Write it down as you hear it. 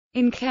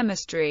In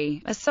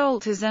chemistry, a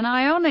salt is an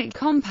ionic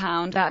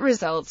compound that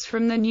results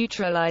from the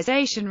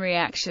neutralization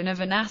reaction of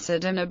an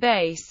acid and a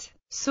base.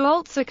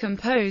 Salts are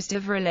composed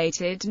of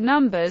related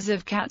numbers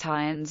of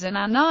cations and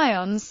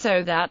anions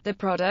so that the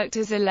product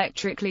is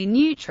electrically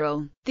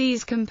neutral.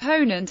 These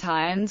component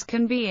ions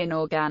can be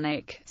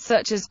inorganic,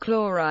 such as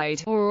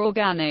chloride, or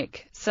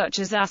organic, such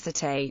as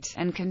acetate,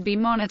 and can be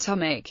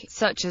monatomic,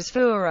 such as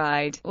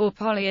fluoride, or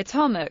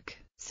polyatomic,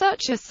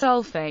 such as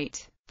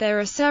sulfate. There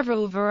are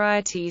several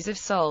varieties of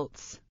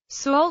salts.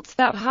 Salts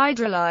that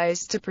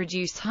hydrolyze to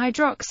produce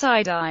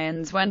hydroxide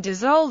ions when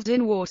dissolved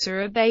in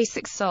water are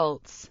basic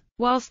salts,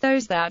 whilst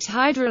those that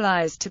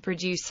hydrolyze to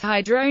produce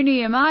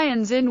hydronium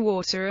ions in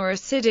water are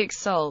acidic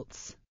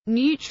salts.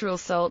 Neutral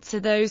salts are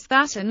those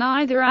that are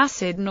neither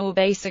acid nor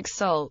basic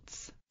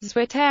salts.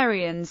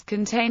 Zwitterions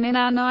contain an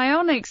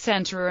anionic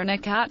center and a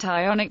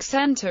cationic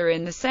center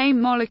in the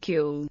same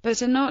molecule,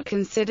 but are not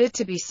considered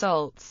to be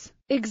salts.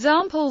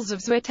 Examples of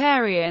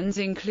zwitterions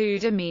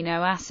include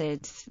amino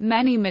acids,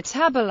 many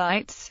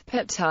metabolites,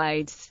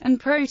 peptides, and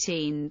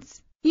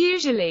proteins.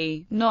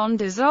 Usually,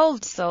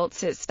 non-dissolved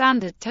salts at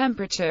standard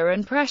temperature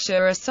and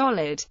pressure are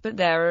solid, but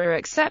there are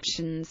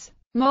exceptions.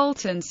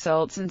 Molten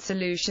salts and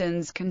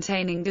solutions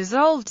containing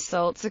dissolved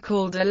salts are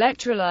called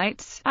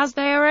electrolytes, as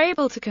they are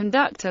able to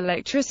conduct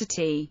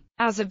electricity,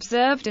 as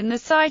observed in the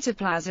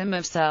cytoplasm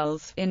of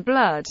cells, in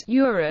blood,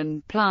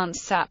 urine, plant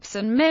saps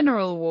and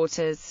mineral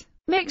waters.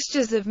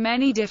 Mixtures of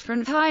many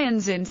different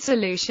ions in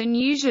solution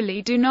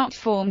usually do not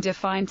form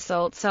defined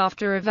salts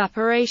after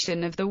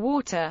evaporation of the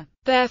water.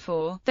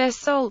 Therefore, their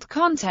salt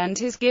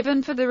content is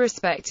given for the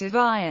respective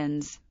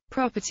ions.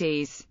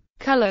 Properties.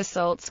 Color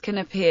salts can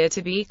appear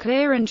to be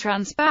clear and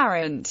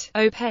transparent,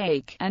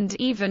 opaque, and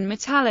even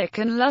metallic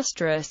and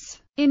lustrous.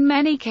 In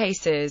many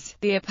cases,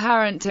 the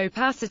apparent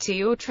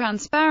opacity or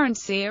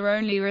transparency are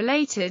only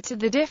related to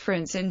the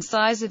difference in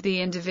size of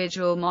the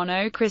individual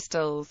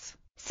monocrystals.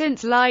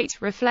 Since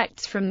light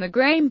reflects from the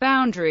grain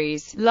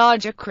boundaries,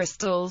 larger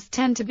crystals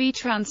tend to be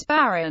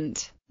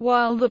transparent,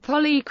 while the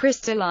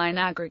polycrystalline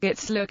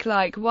aggregates look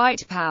like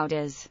white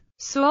powders.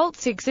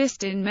 Salts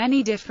exist in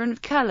many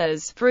different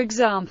colors, for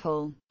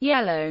example,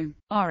 yellow,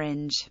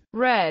 orange,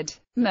 red,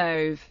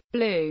 mauve,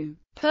 blue,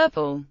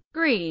 purple,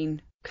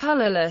 green.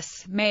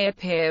 Colorless, may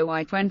appear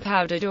white when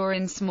powdered or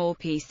in small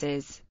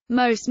pieces.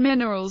 Most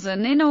minerals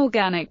and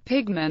inorganic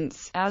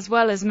pigments, as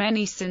well as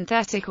many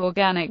synthetic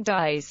organic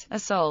dyes, are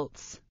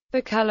salts.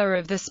 The color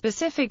of the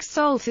specific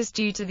salt is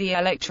due to the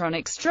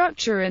electronic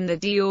structure in the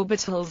d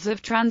orbitals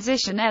of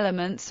transition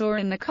elements or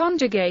in the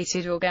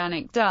conjugated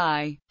organic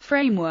dye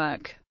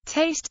framework.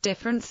 Taste.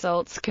 Different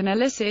salts can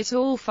elicit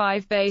all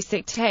 5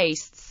 basic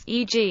tastes,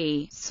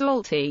 e.g.,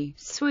 salty,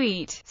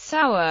 sweet,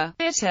 sour,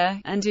 bitter,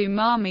 and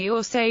umami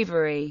or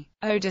savory.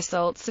 Odor.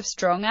 Salts of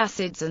strong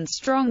acids and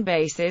strong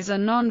bases are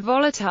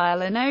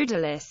non-volatile and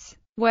odorless,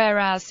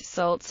 whereas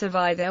salts of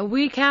either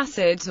weak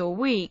acids or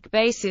weak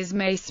bases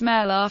may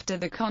smell after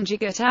the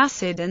conjugate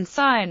acid and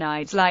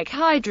cyanides like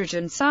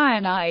hydrogen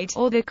cyanide,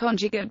 or the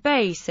conjugate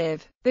base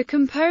IV. The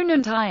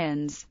component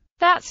ions.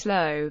 That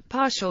slow,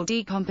 partial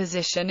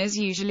decomposition is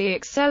usually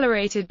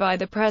accelerated by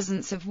the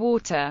presence of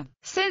water,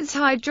 since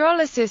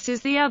hydrolysis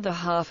is the other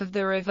half of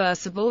the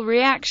reversible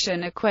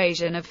reaction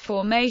equation of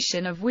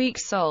formation of weak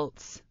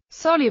salts.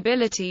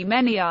 Solubility.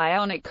 Many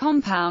ionic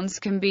compounds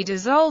can be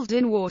dissolved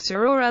in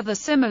water or other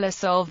similar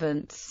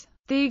solvents.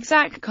 The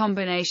exact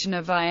combination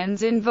of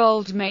ions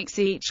involved makes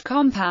each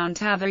compound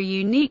have a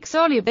unique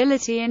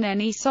solubility in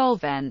any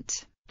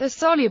solvent. The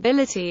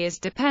solubility is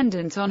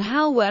dependent on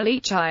how well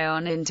each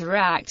ion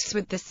interacts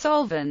with the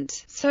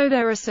solvent, so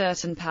there are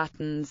certain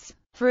patterns.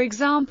 For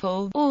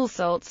example, all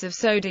salts of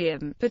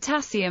sodium,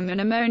 potassium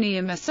and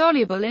ammonium are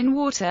soluble in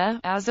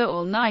water, as are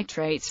all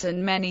nitrates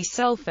and many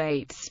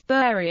sulfates.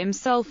 Barium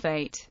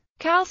sulfate,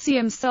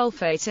 calcium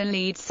sulfate and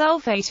lead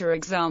sulfate are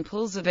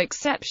examples of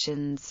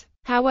exceptions.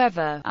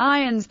 However,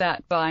 ions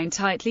that bind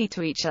tightly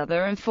to each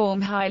other and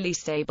form highly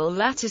stable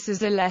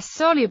lattices are less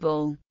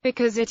soluble,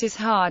 because it is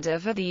harder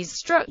for these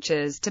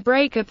structures to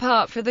break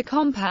apart for the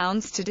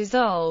compounds to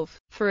dissolve.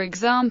 For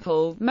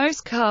example,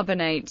 most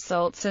carbonate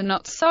salts are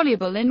not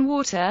soluble in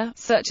water,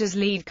 such as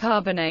lead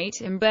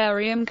carbonate and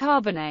barium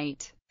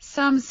carbonate.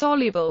 Some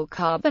soluble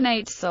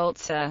carbonate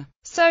salts are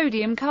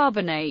sodium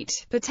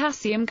carbonate,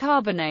 potassium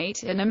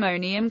carbonate, and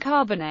ammonium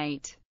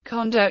carbonate.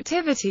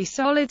 Conductivity.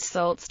 Solid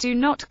salts do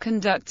not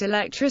conduct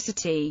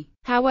electricity.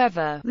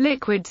 However,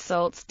 liquid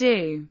salts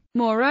do.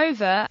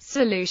 Moreover,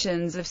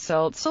 solutions of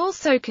salts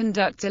also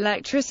conduct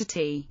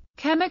electricity.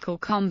 Chemical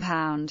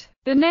compound.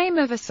 The name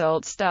of a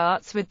salt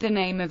starts with the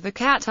name of the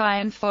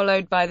cation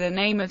followed by the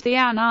name of the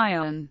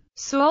anion.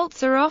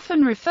 Salts are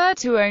often referred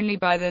to only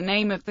by the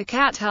name of the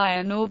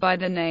cation or by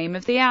the name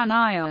of the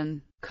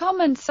anion.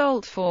 Common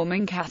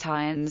salt-forming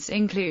cations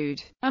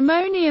include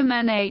ammonium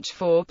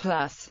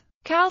NH4+,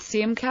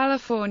 calcium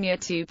California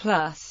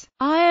 2+,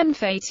 iron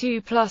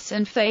Fe2+,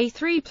 and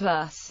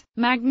Fe3+,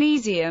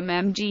 magnesium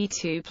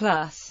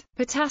Mg2+,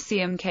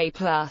 potassium K+,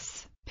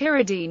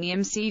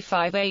 pyridinium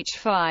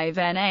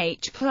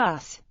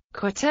C5H5NH+,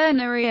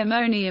 quaternary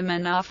ammonium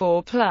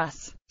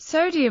Na4+,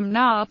 sodium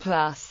Na+.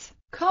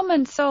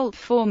 Common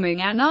salt-forming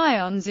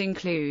anions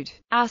include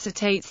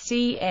acetate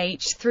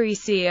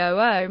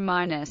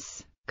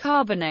CH3COO-,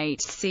 carbonate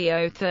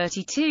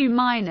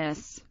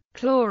CO32-,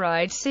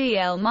 chloride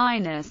Cl-,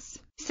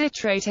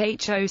 citrate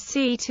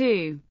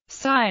HOC2,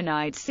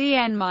 cyanide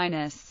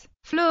CN-,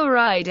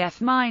 fluoride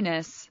F-,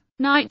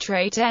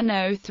 nitrate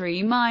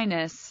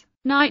NO3-,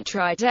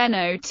 nitrite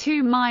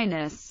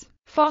NO2-,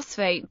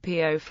 phosphate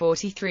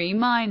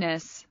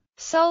PO43-,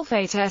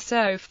 sulfate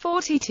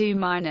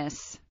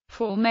SO42-.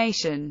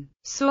 Formation.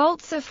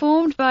 Salts are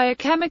formed by a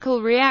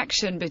chemical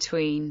reaction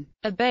between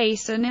a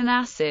base and an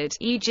acid,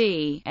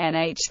 e.g.,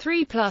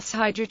 NH3 plus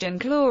hydrogen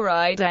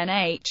chloride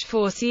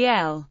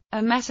NH4Cl,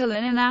 a metal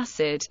and an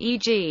acid,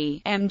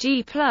 e.g.,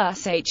 Mg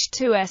plus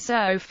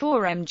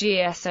H2SO4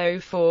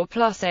 MgSO4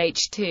 plus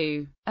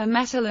H2, a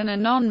metal and a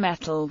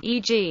non-metal,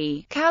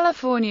 e.g.,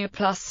 California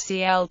plus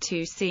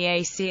Cl2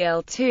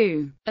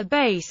 CaCl2, a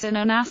base and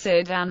an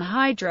acid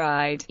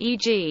anhydride,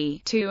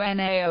 e.g.,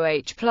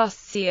 2NaOH plus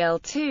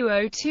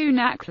Cl2O2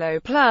 NaClO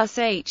plus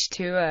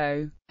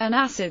H2O, an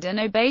acid and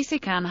a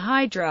basic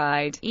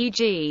anhydride,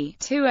 e.g.,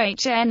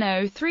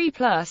 2HNO3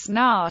 plus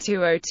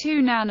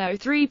Na2O2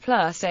 NaNO3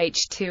 plus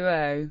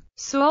H2O.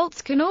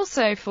 Salts can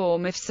also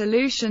form if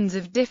solutions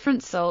of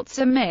different salts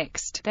are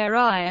mixed, their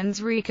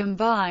ions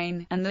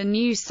recombine, and the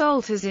new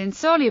salt is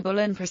insoluble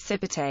and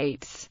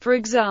precipitates. For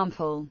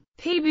example,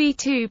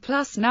 Pb2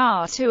 plus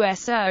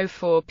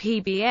Na2SO4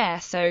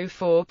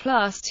 PbSO4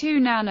 plus 2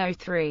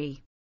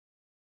 NaNO3.